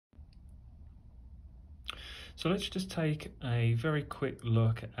So let's just take a very quick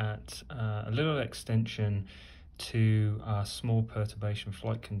look at a little extension to our small perturbation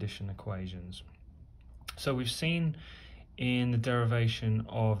flight condition equations. So we've seen in the derivation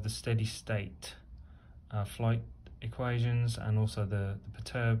of the steady state flight equations and also the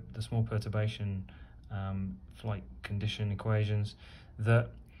small perturbation flight condition equations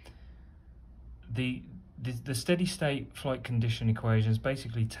that the steady state flight condition equations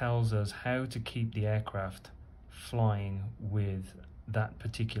basically tells us how to keep the aircraft flying with that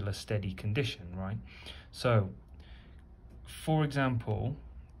particular steady condition, right? So, for example,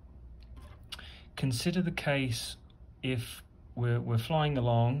 consider the case if we're flying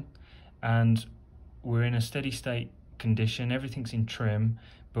along and we're in a steady state condition, everything's in trim,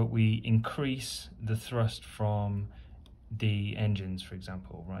 but we increase the thrust from the engines, for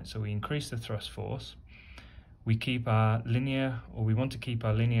example, right? So we increase the thrust force, we keep our linear, or we want to keep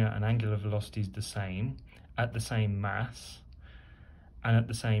our linear and angular velocities the same, at the same mass, and at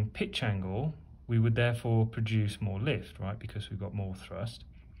the same pitch angle. We would therefore produce more lift, right? Because we've got more thrust,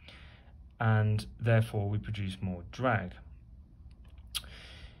 and therefore we produce more drag.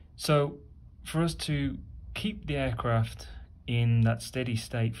 So for us to keep the aircraft in that steady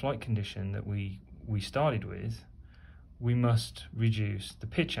state flight condition that we started with, we must reduce the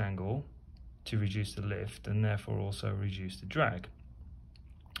pitch angle to reduce the lift and therefore also reduce the drag.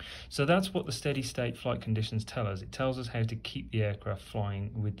 So that's what the steady state flight conditions tell us. It tells us how to keep the aircraft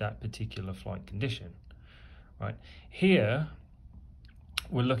flying with that particular flight condition, right? Here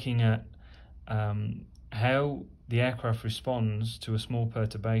we're looking at how the aircraft responds to a small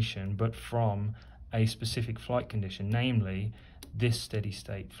perturbation, but from a specific flight condition, namely this steady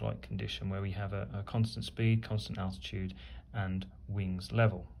state flight condition where we have a constant speed, constant altitude, and wings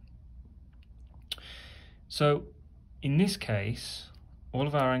level. So in this case, all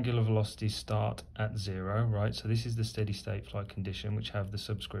of our angular velocities start at 0, right? So this is the steady state flight condition, which have the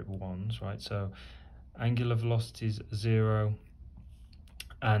subscript 1s, right? So angular velocities are 0,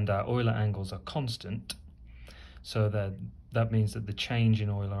 and our Euler angles are constant. So that means that the change in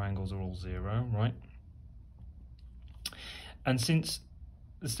Euler angles are all 0, right? And since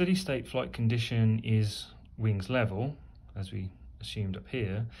the steady state flight condition is wings level, as we assumed up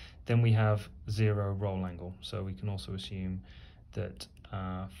here, then we have 0 roll angle. So we can also assume that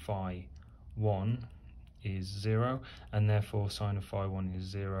phi 1 is 0, and therefore sine of phi 1 is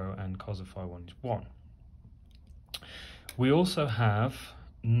 0 and cos of phi 1 is 1. We also have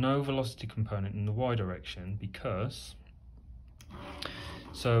no velocity component in the y direction because,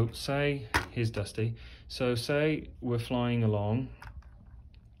 so say, here's Dusty, so say we're flying along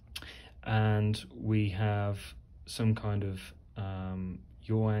and we have some kind of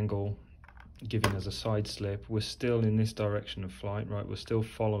yaw angle giving us a side slip. We're still in this direction of flight, right? We're still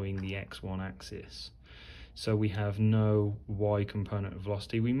following the x1 axis. So we have no y component of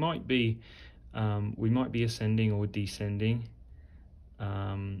velocity. We might be ascending or descending,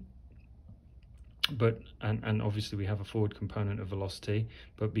 but obviously we have a forward component of velocity,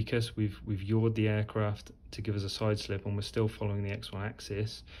 but because we've yawed the aircraft to give us a side slip and we're still following the x1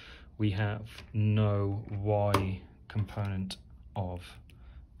 axis, we have no y component of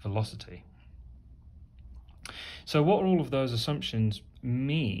velocity. So what all of those assumptions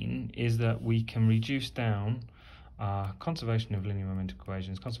mean is that we can reduce down our conservation of linear momentum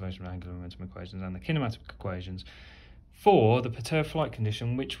equations, conservation of angular momentum equations, and the kinematic equations for the perturbed flight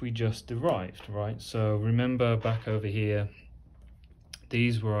condition which we just derived, right? So remember back over here,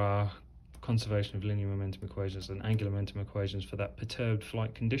 these were our conservation of linear momentum equations and angular momentum equations for that perturbed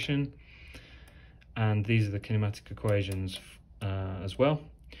flight condition, and these are the kinematic equations as well.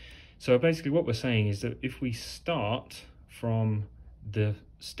 So basically what we're saying is that if we start from the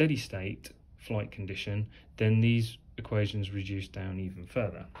steady state flight condition, then these equations reduce down even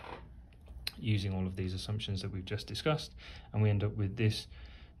further using all of these assumptions that we've just discussed, and we end up with this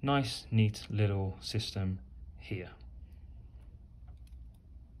nice, neat little system here.